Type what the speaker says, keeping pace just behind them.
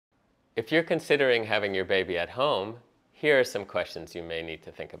If you're considering having your baby at home, here are some questions you may need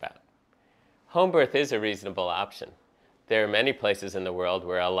to think about. Home birth is a reasonable option. There are many places in the world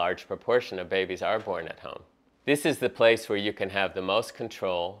where a large proportion of babies are born at home. This is the place where you can have the most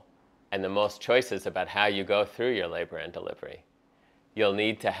control and the most choices about how you go through your labor and delivery. You'll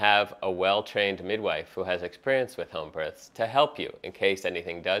need to have a well-trained midwife who has experience with home births to help you in case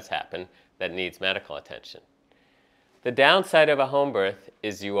anything does happen that needs medical attention. The downside of a home birth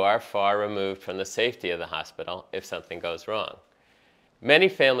is you are far removed from the safety of the hospital if something goes wrong. Many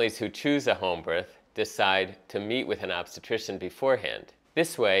families who choose a home birth decide to meet with an obstetrician beforehand.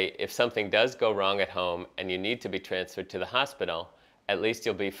 This way, if something does go wrong at home and you need to be transferred to the hospital, at least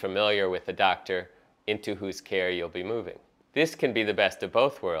you'll be familiar with the doctor into whose care you'll be moving. This can be the best of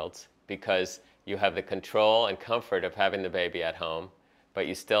both worlds because you have the control and comfort of having the baby at home, but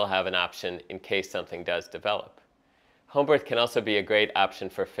you still have an option in case something does develop. Home birth can also be a great option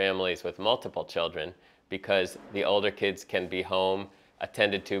for families with multiple children because the older kids can be home,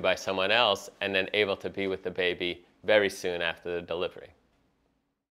 attended to by someone else, and then able to be with the baby very soon after the delivery.